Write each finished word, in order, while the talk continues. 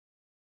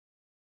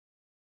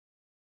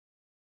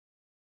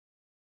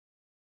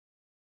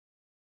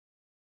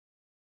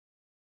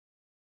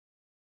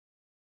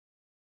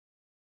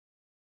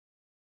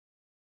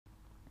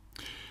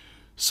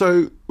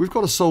So we've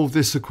got to solve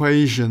this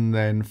equation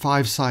then,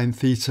 5 sine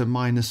theta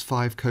minus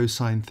 5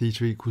 cosine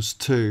theta equals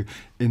 2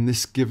 in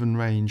this given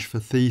range for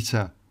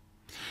theta.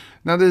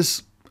 Now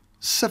there's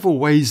several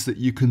ways that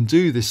you can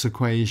do this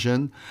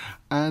equation,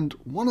 and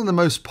one of the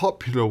most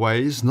popular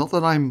ways, not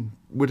that I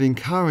would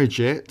encourage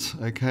it,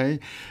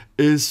 okay,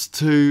 is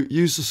to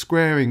use the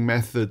squaring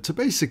method to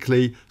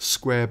basically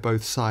square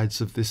both sides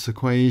of this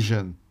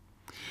equation.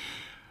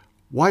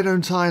 Why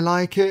don't I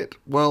like it?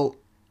 Well,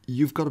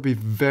 you've got to be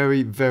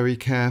very, very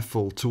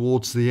careful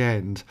towards the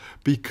end,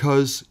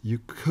 because you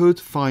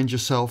could find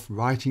yourself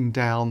writing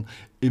down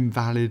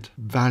invalid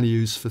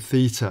values for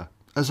theta,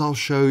 as I'll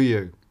show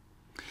you.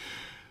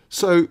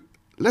 So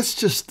let's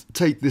just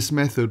take this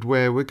method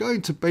where we're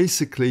going to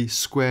basically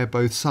square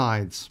both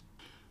sides.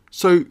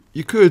 So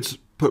you could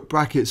put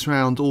brackets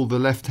around all the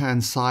left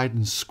hand side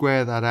and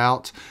square that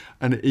out,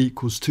 and it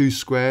equals 2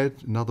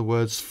 squared, in other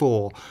words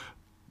 4.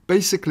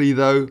 Basically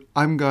though,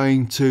 I'm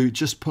going to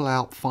just pull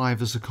out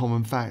 5 as a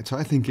common factor.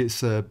 I think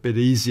it's a bit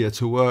easier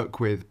to work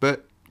with,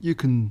 but you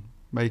can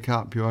make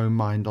up your own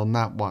mind on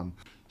that one.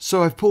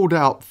 So I've pulled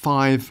out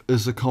 5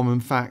 as a common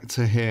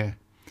factor here.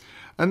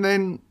 And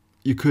then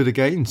you could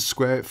again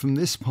square it from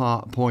this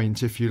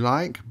point if you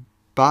like,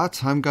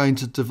 but I'm going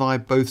to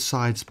divide both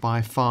sides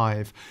by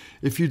 5.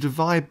 If you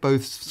divide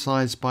both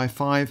sides by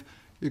 5,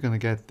 you're going to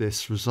get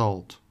this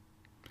result.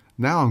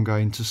 Now I'm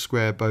going to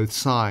square both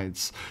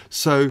sides.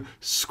 So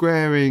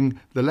squaring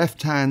the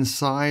left hand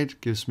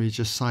side gives me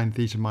just sine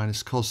theta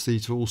minus cos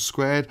theta all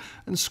squared,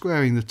 and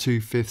squaring the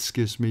 2/5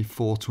 gives me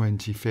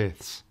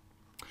 4/25.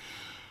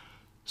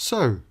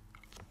 So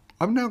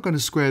I'm now going to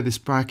square this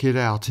bracket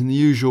out in the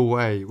usual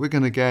way. We're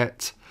going to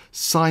get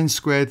sine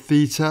squared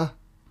theta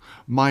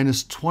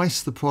minus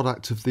twice the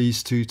product of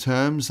these two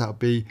terms. That'll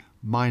be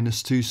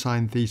minus 2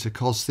 sine theta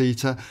cos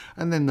theta,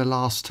 and then the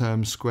last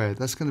term squared.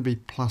 That's going to be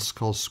plus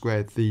cos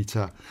squared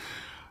theta.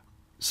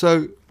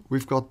 So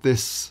we've got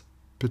this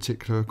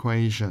particular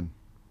equation.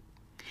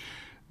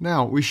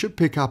 Now we should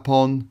pick up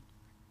on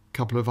a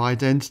couple of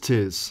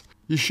identities.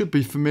 You should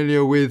be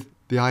familiar with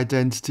the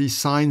identity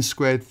sine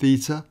squared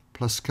theta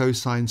plus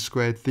cosine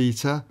squared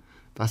theta.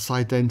 That's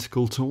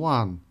identical to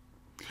 1.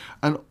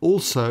 And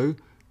also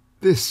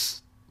this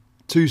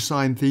 2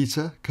 sine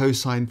theta,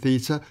 cosine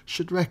theta,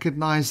 should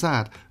recognise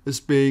that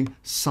as being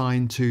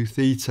sine 2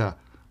 theta.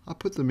 I'll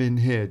put them in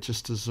here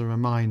just as a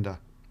reminder.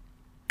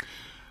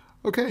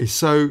 Okay,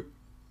 so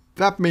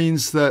that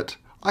means that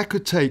I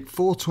could take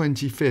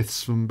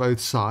 4/25 from both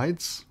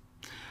sides,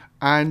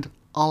 and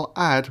I'll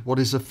add what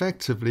is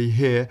effectively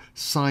here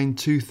sine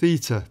 2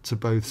 theta to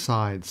both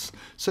sides.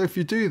 So if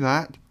you do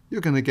that, you're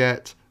going to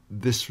get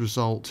this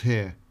result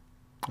here.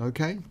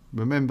 Okay,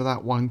 remember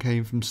that one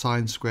came from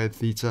sine squared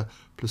theta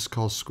plus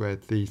cos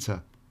squared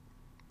theta.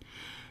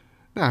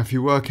 Now if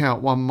you work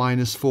out 1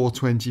 minus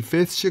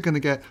 4/25, you're going to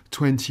get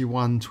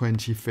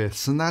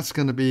 21/25, and that's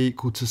going to be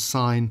equal to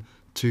sine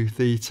 2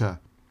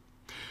 theta.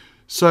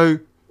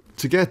 So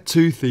to get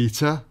 2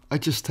 theta, I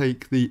just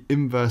take the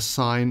inverse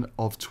sine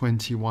of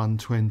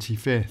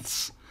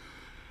 21/25.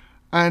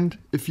 And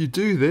if you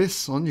do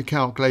this on your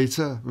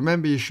calculator,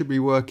 remember you should be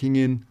working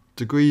in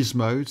degrees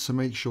mode, so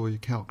make sure your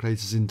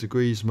calculator's in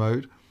degrees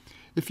mode.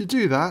 If you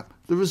do that,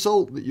 the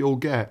result that you'll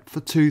get for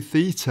 2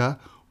 theta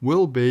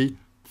will be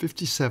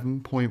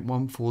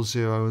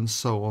 57.140 and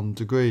so on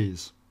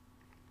degrees.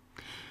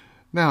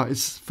 Now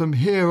it's from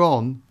here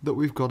on that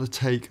we've got to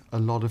take a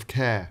lot of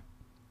care.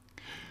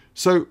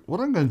 So what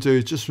I'm going to do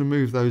is just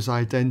remove those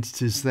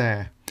identities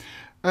there.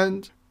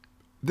 And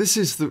this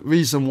is the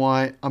reason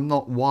why I'm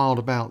not wild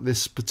about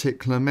this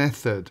particular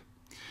method.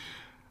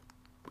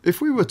 If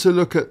we were to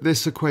look at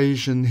this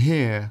equation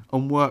here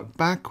and work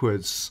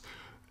backwards,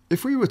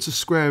 if we were to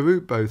square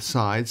root both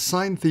sides,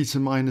 sine theta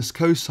minus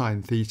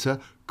cosine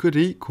theta could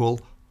equal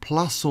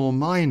plus or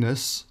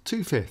minus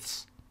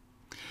 2/5.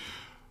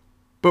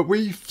 But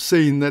we've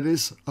seen that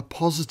it's a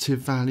positive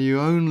value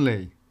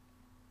only.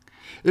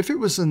 If it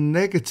was a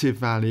negative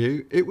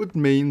value, it would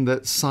mean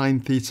that sine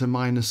theta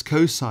minus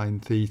cosine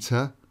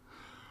theta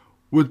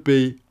would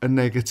be a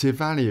negative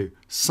value.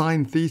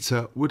 Sine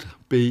theta would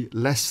be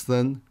less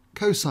than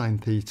cosine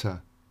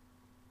theta.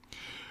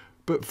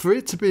 But for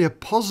it to be a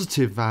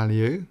positive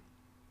value,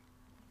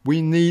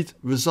 we need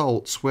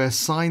results where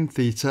sine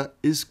theta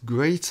is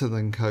greater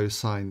than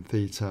cosine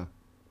theta.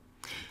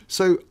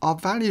 So our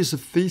values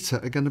of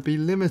theta are going to be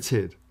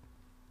limited.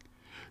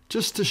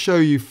 Just to show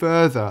you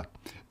further,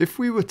 if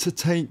we were to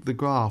take the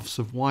graphs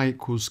of y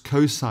equals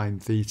cosine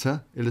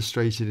theta,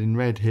 illustrated in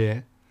red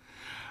here,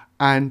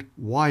 and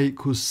y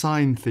equals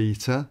sine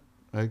theta,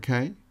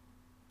 okay,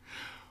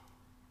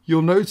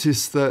 you'll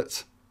notice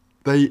that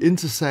they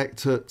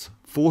intersect at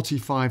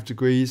 45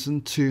 degrees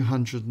and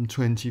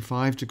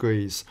 225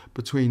 degrees,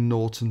 between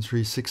 0 and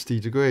 360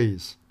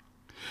 degrees.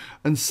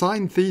 And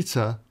sine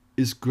theta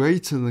is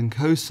greater than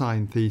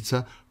cosine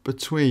theta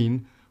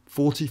between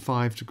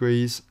 45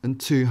 degrees and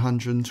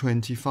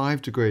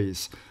 225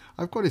 degrees.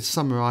 I've got it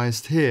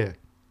summarized here.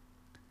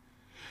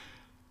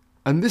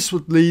 And this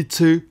would lead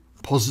to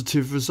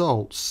positive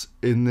results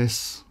in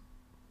this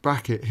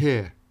bracket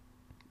here.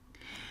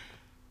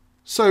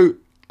 So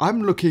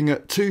I'm looking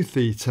at 2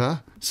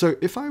 theta. So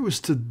if I was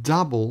to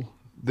double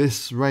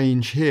this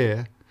range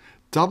here,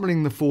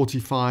 doubling the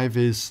 45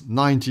 is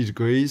 90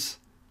 degrees,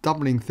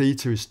 doubling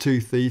theta is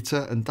 2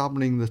 theta, and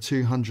doubling the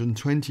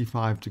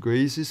 225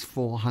 degrees is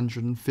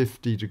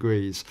 450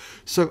 degrees.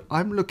 So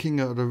I'm looking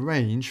at a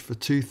range for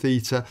 2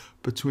 theta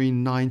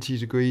between 90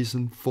 degrees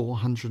and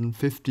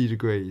 450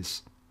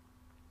 degrees.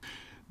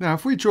 Now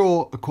if we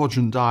draw a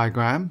quadrant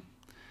diagram,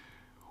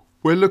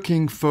 we're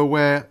looking for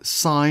where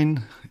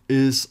sine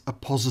is a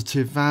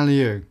positive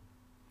value.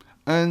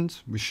 And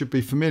we should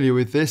be familiar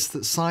with this,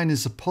 that sine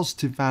is a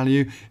positive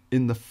value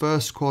in the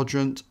first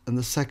quadrant and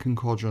the second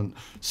quadrant.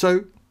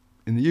 So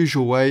in the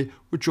usual way,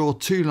 we'll draw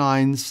 2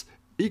 lines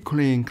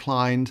equally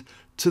inclined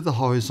to the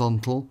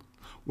horizontal.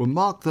 We'll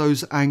mark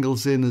those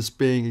angles in as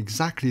being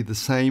exactly the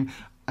same,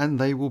 and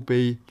they will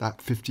be that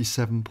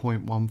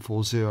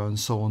 57.140 and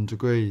so on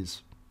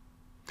degrees.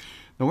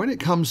 Now when it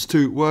comes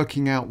to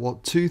working out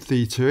what 2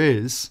 theta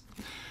is,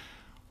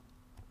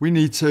 we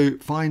need to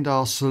find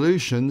our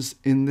solutions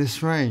in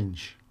this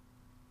range.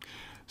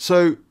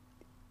 So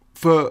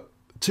for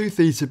 2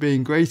 theta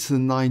being greater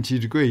than 90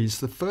 degrees,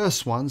 the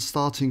first one,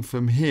 starting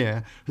from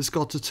here, has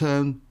got to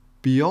turn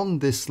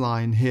beyond this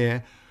line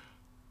here.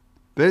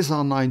 There's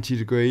our 90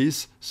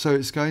 degrees, so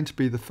it's going to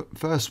be the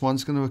first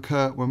one's going to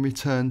occur when we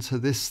turn to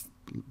this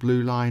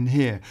blue line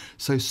here.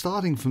 So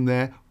starting from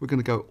there, we're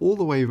going to go all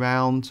the way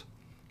round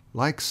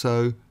like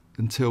so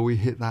until we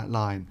hit that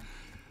line.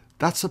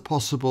 That's a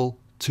possible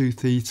 2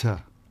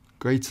 theta,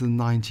 greater than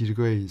 90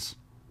 degrees.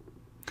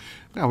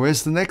 Now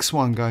where's the next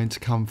one going to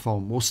come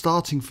from? Well,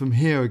 starting from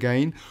here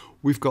again,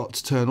 we've got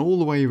to turn all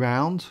the way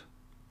round,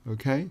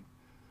 okay,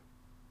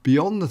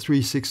 beyond the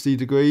 360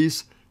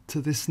 degrees to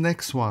this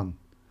next one.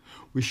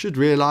 We should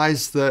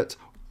realize that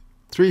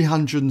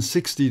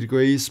 360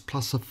 degrees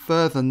plus a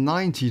further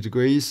 90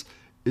 degrees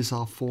is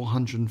our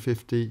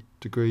 450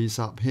 degrees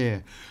up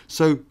here.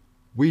 So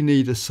we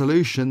need a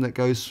solution that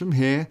goes from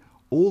here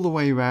all the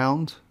way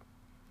round,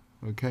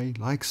 okay,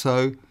 like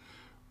so,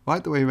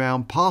 right the way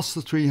round past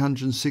the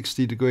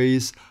 360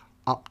 degrees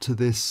up to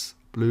this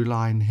blue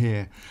line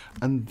here.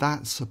 And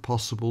that's a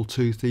possible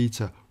 2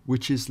 theta,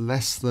 which is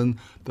less than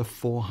the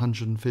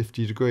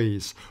 450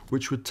 degrees,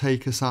 which would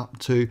take us up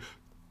to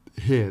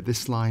here,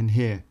 this line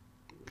here.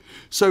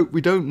 So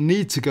we don't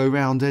need to go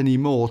round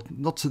anymore,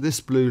 not to this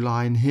blue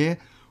line here.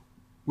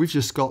 We've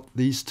just got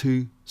these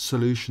 2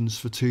 solutions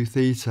for 2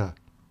 theta.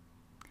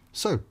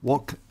 So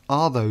what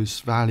are those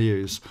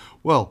values?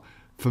 Well,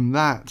 from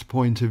that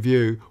point of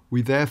view,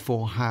 we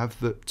therefore have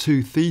that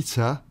 2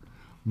 theta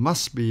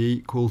must be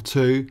equal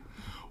to,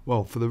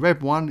 well, for the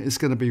red one, it's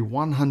going to be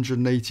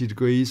 180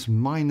 degrees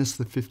minus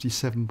the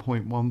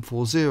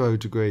 57.140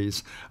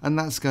 degrees, and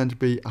that's going to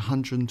be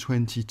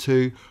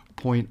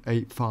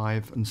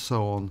 122.85 and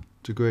so on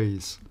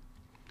degrees.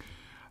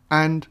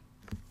 And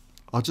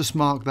I'll just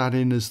mark that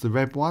in as the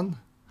red one.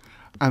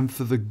 And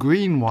for the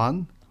green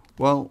one,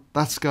 well,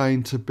 that's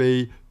going to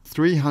be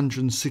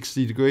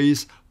 360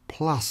 degrees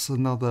plus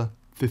another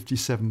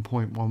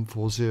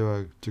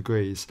 57.140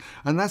 degrees.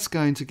 And that's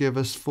going to give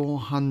us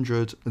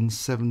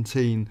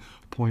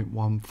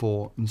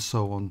 417.14 and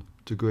so on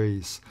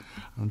degrees.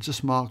 And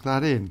just mark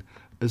that in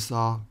as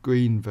our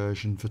green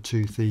version for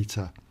 2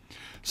 theta.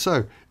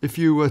 So if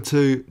you were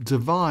to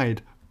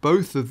divide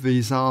both of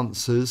these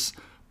answers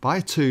by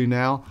 2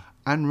 now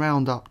and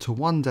round up to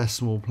 1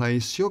 decimal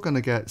place, you're going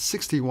to get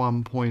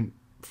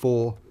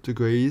 61.4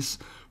 degrees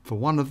for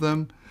one of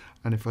them,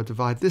 and if I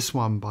divide this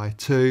one by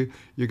 2,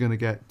 you're going to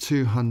get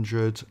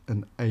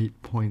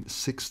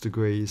 208.6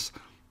 degrees.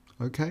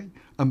 Okay,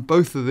 and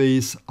both of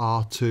these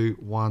are to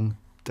 1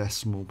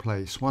 decimal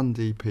place, 1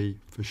 dp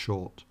for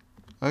short.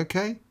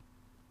 Okay,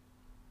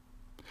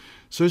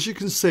 so as you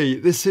can see,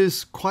 this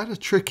is quite a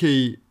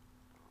tricky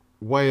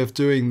way of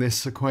doing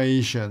this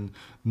equation,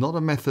 not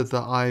a method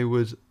that I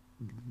would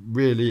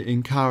really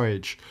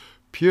encourage,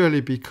 purely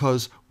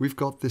because we've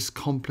got this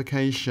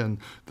complication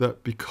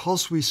that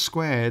because we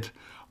squared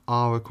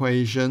our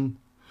equation,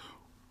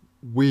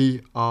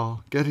 we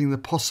are getting the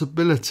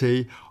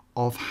possibility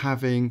of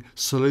having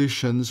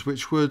solutions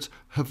which would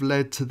have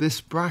led to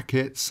this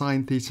bracket,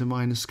 sine theta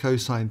minus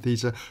cosine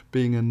theta,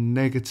 being a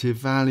negative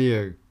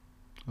value.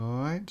 All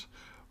right,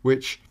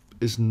 which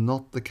is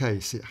not the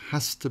case. It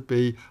has to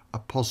be a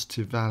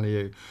positive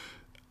value,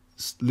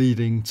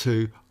 leading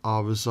to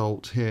our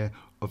result here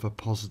of a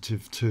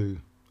positive 2.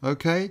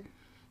 Okay,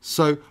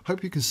 so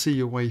hope you can see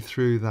your way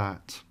through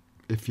that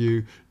if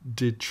you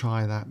did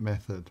try that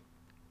method.